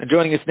And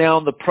joining us now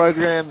on the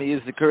program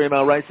is the Courier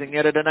Mail Racing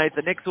editor,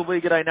 Nathan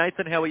Exelby. G'day,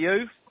 Nathan. How are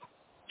you?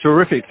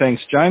 Terrific,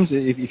 thanks, James.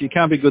 If you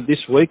can't be good this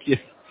week,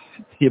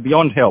 you're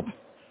beyond help.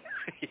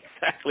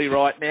 Exactly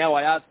right. Now,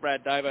 I asked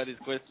Brad Davo this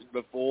question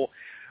before.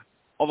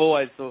 I've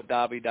always thought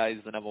Derby Day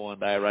is the number one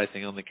day of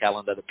racing on the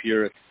calendar,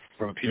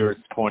 from a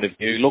purist point of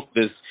view. Look,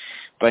 there's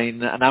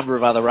been a number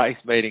of other race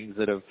meetings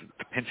that have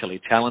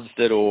potentially challenged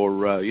it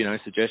or,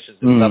 suggestions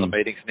of other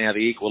meetings now the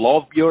equal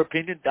of. Your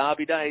opinion,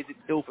 Derby Day, is it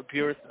still for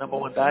purists the number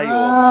one day?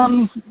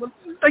 Or?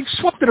 They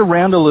swapped it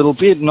around a little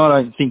bit, and I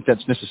don't think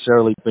that's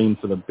necessarily been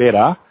for the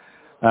better.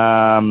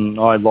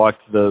 I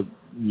liked the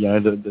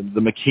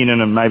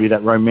McKinnon and maybe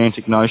that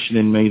romantic notion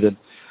in me that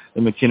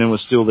the McKinnon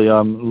was still the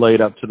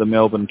lead up to the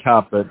Melbourne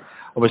Cup, but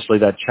obviously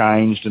that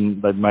changed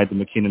and they've made the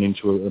McKinnon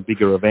into a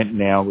bigger event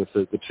now with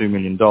the $2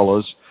 million.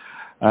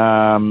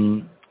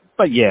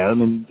 But yeah, I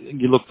mean,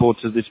 you look forward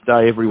to this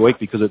day every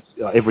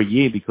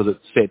year because it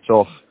sets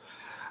off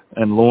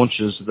and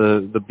launches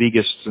the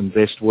biggest and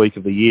best week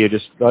of the year.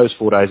 Just those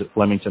 4 days at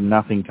Flemington,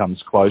 nothing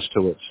comes close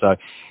to it. So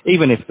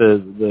even if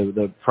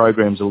the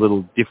program's a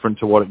little different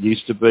to what it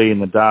used to be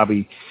and the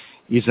Derby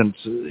isn't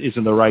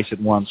the race it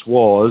once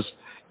was,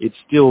 it's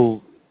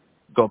still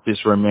got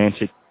this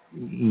romantic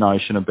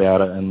notion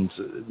about it, and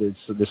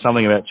there's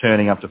something about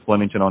turning up to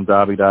Flemington on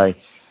Derby Day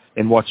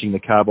and watching the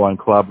Carbine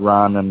Club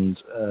run, and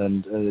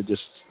it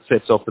just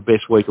sets off the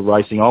best week of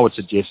racing, I would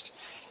suggest,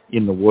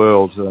 in the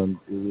world,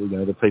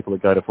 the people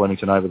that go to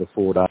Flemington over the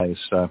 4 days.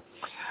 So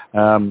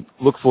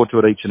look forward to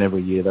it each and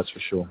every year, that's for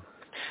sure.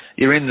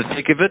 You're in the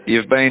thick of it.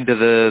 You've been to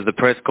the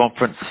press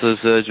conferences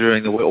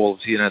during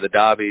the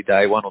Derby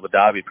Day one or the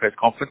Derby press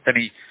conference.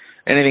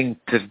 Anything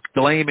to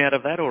glean out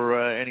of that,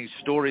 or any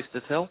stories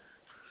to tell?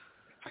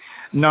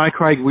 No,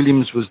 Craig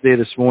Williams was there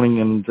this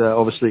morning and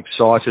obviously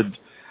excited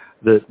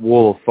that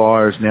Wall of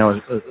Fire is now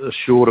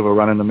assured of a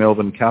run in the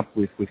Melbourne Cup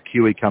with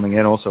Kiwi coming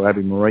out, also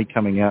Abby Marie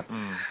coming out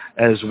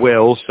as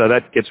well. So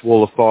that gets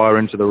Wall of Fire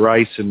into the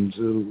race, and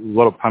a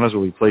lot of punters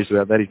will be pleased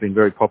about that. He's been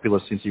very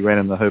popular since he ran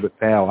in the Herbert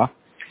Power.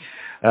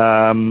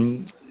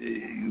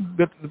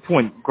 But the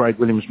point Craig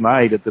Williams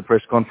made at the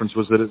press conference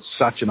was that it's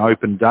such an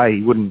open day.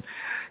 He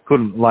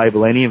couldn't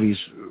label any of his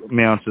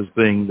mounts as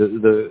being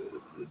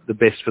the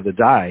best for the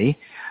day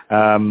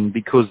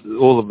because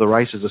all of the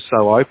races are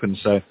so open.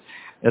 So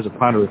as a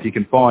punter, if you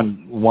can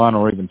find one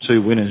or even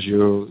two winners,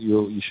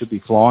 you should be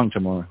flying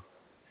tomorrow.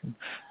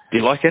 Do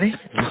you like any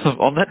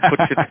on that?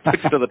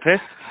 Puts you to the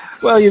test?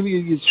 Well,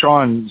 you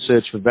try and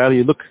search for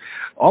value. Look,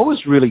 I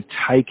was really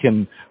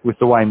taken with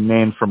the way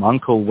Man From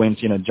Uncle went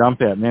in a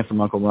jump out. Man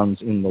From Uncle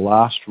runs in the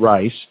last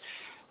race.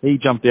 He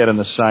jumped out in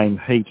the same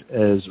heat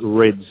as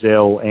Red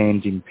Zell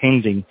and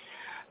Impending.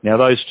 Now,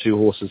 those two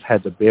horses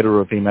had the better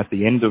of him at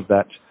the end of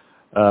that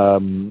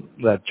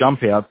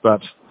jump out,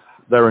 but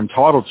they're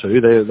entitled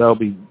to. They'll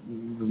be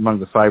among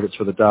the favourites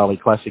for the Darley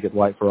Classic at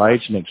Weight for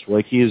Age next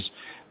week. Here's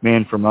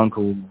Man From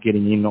Uncle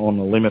getting in on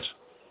the limit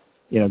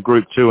in a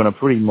Group 2, and a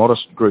pretty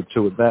modest Group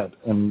 2 at that.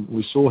 And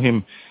we saw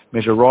him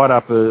measure right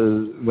up,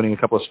 winning a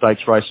couple of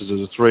stakes races as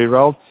a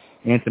 3-year-old.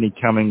 Anthony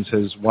Cummings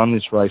has won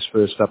this race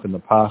first up in the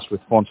past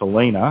with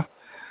Fontalina.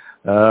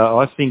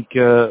 I think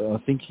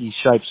he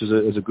shapes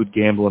as a good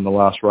gamble in the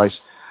last race,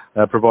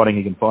 providing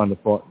he can find the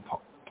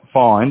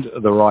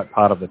right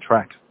part of the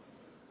track.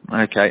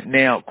 Okay.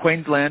 Now,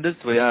 Queenslanders,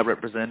 we are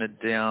represented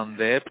down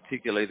there,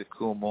 particularly the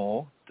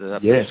Courier,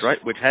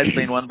 straight, which has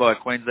been won by a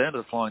Queenslander,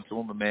 the Flying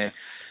Toowoomba mare.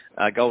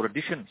 Gold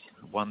Edition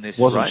won this race.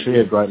 Wasn't she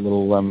a great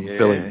little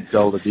filly,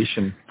 Gold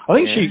Edition? I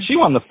think she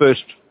won the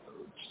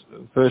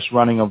first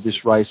running of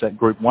this race at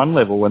Group 1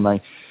 level when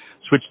they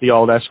switched the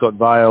old Ascot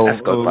Vale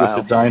with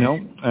the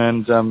Danehill,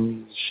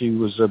 and she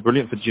was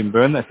brilliant for Jim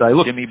Byrne that day.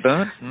 Look, Jimmy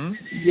Byrne?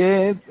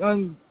 Yeah,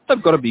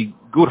 they've got to be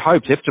good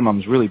hopes.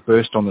 Eftimum's really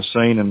burst on the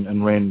scene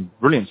and ran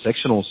brilliant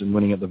sectionals in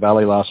winning at the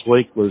Valley last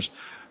week, whereas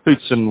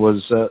Hootson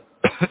was,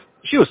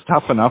 she was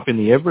tough enough in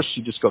the Everest.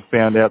 She just got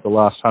found out the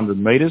last 100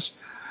 metres.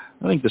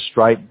 I think the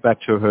straight back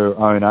to her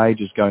own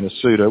age is going to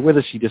suit her.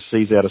 Whether she just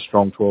sees out a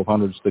strong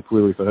 1200 is the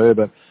query for her,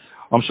 but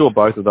I'm sure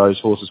both of those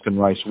horses can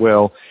race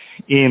well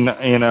in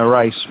a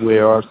race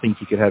where I think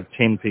you could have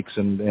 10 picks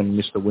and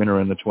miss the winner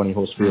in the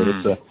 20-horse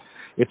field.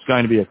 It's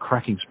going to be a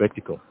cracking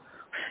spectacle.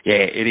 Yeah,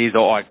 it is.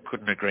 I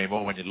couldn't agree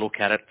more. When you look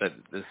at it, that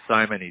there's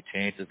so many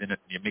chances in it,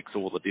 and you mix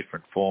all the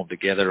different form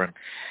together, and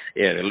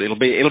yeah, it'll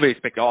be a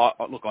spectacle.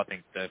 Look, I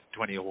think the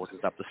 20 horses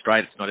up the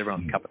straight, it's not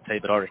everyone's cup of tea,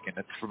 but I reckon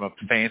it's from a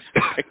fan's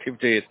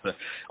perspective.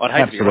 I'd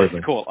hate to be a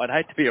race caller. I'd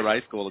hate to be a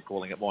race caller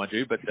calling it, mind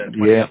you, but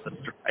 20 up the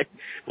straight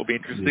will be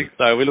interesting.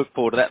 So we look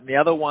forward to that. And the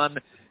other one,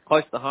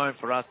 close to home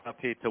for us up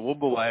here to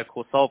Toowoomba Way, of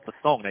course, Sold for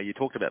Song. Now, you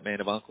talked about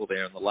Man of Uncle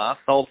there in the last.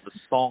 Sold for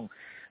Song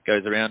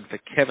goes around for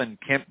Kevin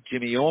Kemp,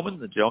 Jimmy Orman,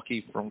 the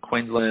jockey from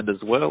Queensland as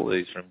well.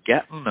 He's from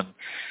Gatton and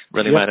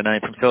really made a name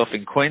for himself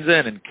in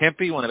Queensland. And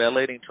Kempy, one of our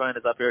leading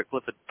trainers up here at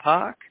Clifford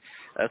Park.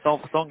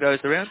 Sold for Song goes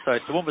around. So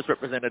Toowoomba's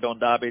represented on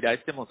Derby Day,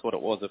 similar to what it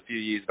was a few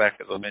years back,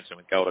 as I mentioned,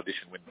 with Gold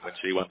Edition when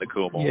she won the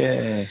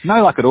Courier. Yeah,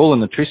 no luck at all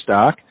in the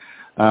Tristarc,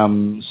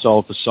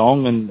 Sold for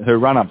Song. And her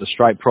run up the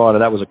straight prior to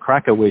that was a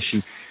cracker where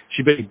she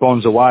she beat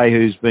Bonds Away,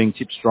 who's being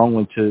tipped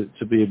strongly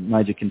to be a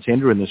major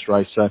contender in this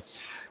race. So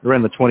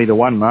around the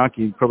 20-1 mark,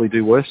 you'd probably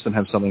do worse than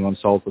have something on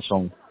Sold for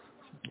Song.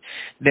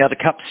 Now, the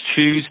Cup's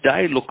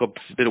Tuesday. Look, a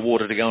bit of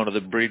water to go under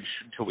the bridge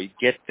until we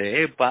get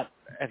there, but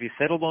have you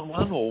settled on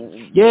one? Or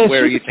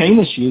where are you keen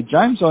this year,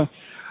 James.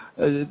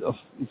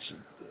 It's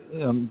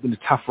been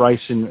a tough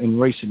race in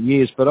recent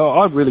years, but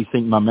I really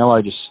think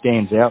Marmello just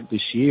stands out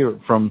this year.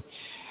 From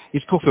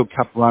his Caulfield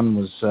Cup run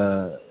was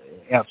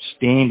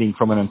outstanding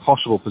from an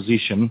impossible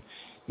position.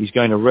 He's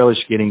going to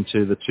relish getting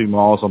to the 2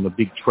 miles on the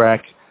big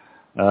track.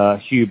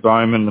 Hugh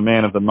Bowman, the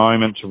man of the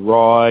moment to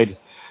ride.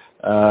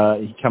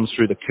 He comes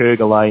through the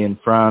Courier in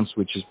France,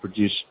 which has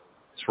produced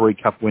 3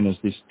 Cup winners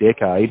this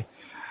decade.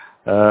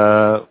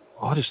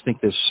 I just think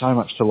there's so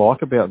much to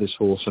like about this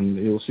horse, and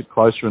he'll sit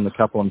closer in the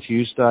Cup on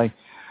Tuesday.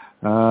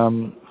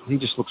 He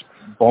just looks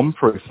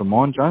bomb-proof for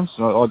mine, James.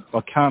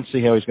 I can't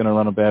see how he's going to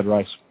run a bad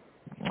race.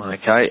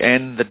 Okay,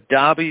 and the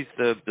Derby's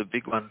the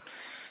big one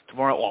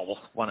tomorrow.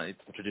 Well, it's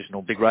the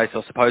traditional big race,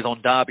 I suppose,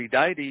 on Derby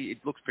Day. It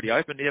looks pretty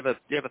open. Do you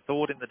have a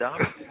thought in the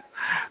Derby?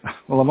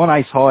 Well, I'm on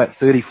ace high at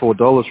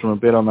 $34 from a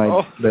bet I made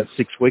about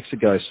 6 weeks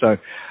ago, so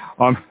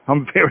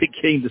I'm very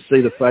keen to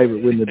see the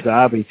favourite win the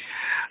Derby.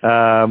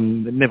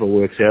 It never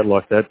works out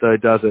like that, though,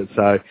 does it?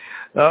 So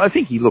I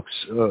think he looks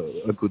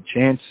a good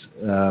chance,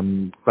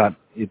 but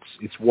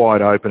it's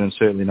wide open and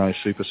certainly no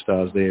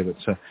superstars there. But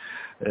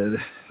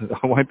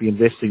I won't be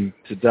investing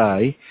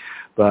today,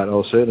 but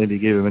I'll certainly be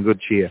giving him a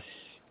good cheer.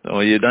 Oh,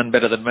 you've done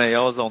better than me. I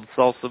was on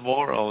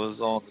Salsamore. I was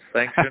on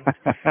Sanction.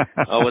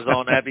 I was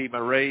on Abbey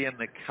Marie in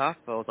the Cup.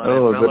 I was on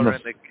Miller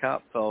in the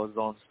Cup. I was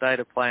on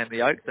State of Play in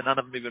the Oaks, and none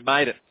of them even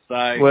made it.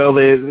 So, well,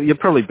 you're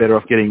probably better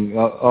off getting...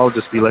 I'll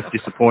just be less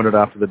disappointed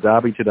after the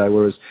Derby today,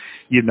 whereas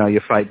you know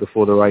your fate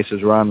before the race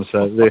is run.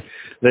 So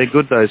they're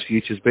good, those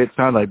futures bets,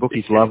 aren't they?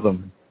 Bookies love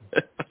them.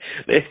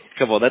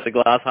 Come on, that's a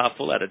glass half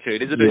full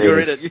attitude, isn't it? Yeah. You're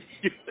in it.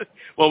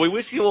 Well, we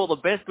wish you all the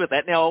best with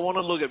that. Now, I want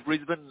to look at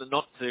Brisbane, and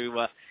not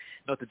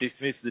to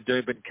dismiss the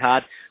Doomben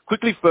card.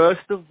 Quickly,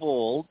 first of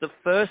all, the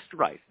first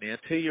race. Now,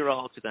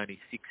 2-year-olds with only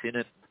 6 in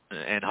it,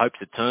 and Hope's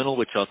Eternal,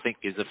 which I think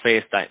is a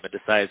fair statement to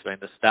say has been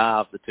the star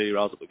of the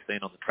 2-year-olds that we've seen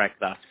on the track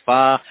thus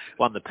far.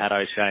 Won the Pat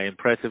O'Shea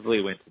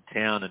impressively, went to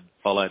town and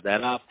followed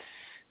that up.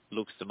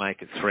 Looks to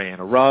make it 3 in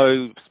a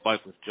row.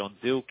 Spoke with John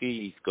Zilke.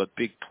 He's got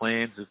big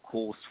plans, of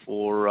course,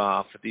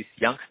 for this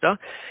youngster.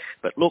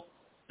 But look,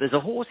 there's a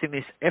horse in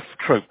this F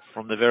Troop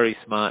from the very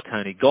smart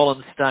Tony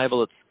Gollan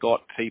stable. It's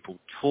got people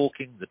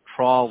talking. The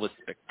trial was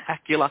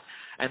spectacular.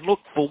 And look,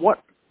 for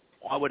what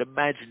I would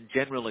imagine,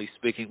 generally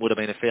speaking, would have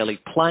been a fairly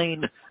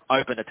plain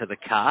opener to the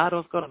card,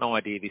 I've got an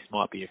idea this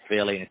might be a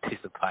fairly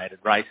anticipated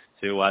race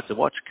to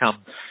watch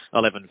come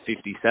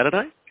 11:50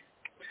 Saturday.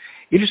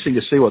 Interesting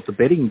to see what the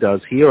betting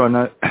does here. I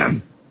know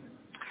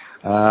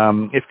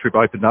F Troop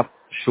opened up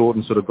short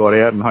and sort of got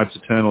out, and Hope's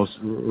Eternal's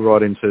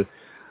right into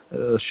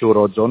short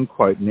odds on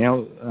quote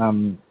now.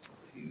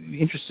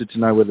 Interested to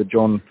know whether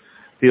John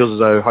feels as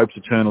though Hope's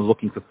Eternal is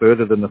looking for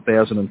further than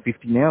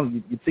 1,050 now.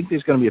 You'd think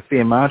there's going to be a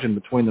fair margin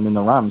between them in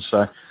the run.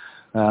 So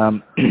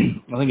I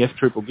think F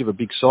Troop will give a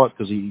big sight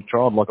because he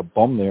trialled like a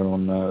bomb there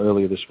on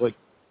earlier this week.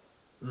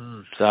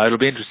 So it'll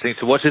be interesting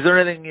to watch. Is there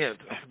anything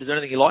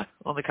you like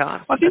on the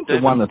card? I think the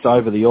one that's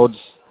over the odds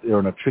there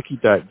on a tricky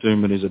date,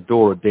 Doomben, is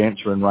Adora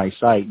Dancer in race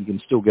 8. You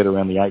can still get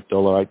around the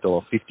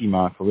 $8.50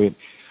 mark for it.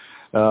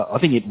 I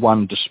think it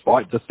won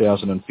despite the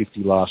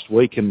 1,050 last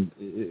week, and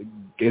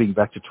getting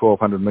back to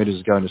 1,200 metres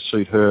is going to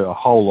suit her a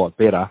whole lot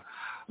better.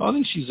 I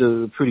think she's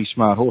a pretty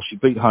smart horse. She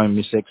beat home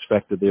Miss X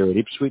Factor there at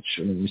Ipswich.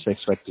 I mean, Miss X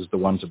Factor's the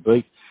one to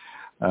beat.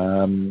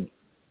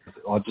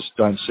 I just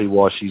don't see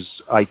why she's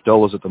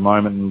 $8 at the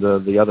moment,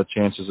 and the other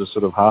chances are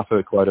sort of half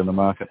her quote in the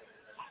market.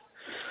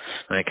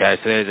 Okay,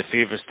 so there's a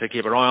few of us to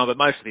keep an eye on, but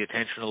most of the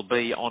attention will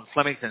be on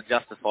Flemington,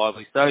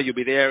 justifiably so. You'll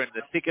be there in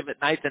the thick of it,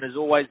 Nathan. As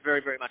always,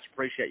 very, very much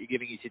appreciate you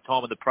giving us your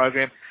time on the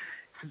program.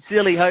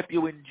 Sincerely hope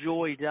you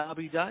enjoy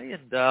Derby Day,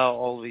 and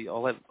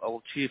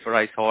I'll cheer for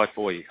ace high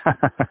for you.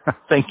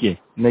 Thank you.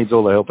 Needs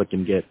all the help I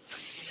can get.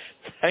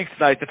 Thanks,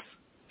 Nathan.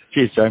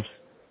 Cheers, James.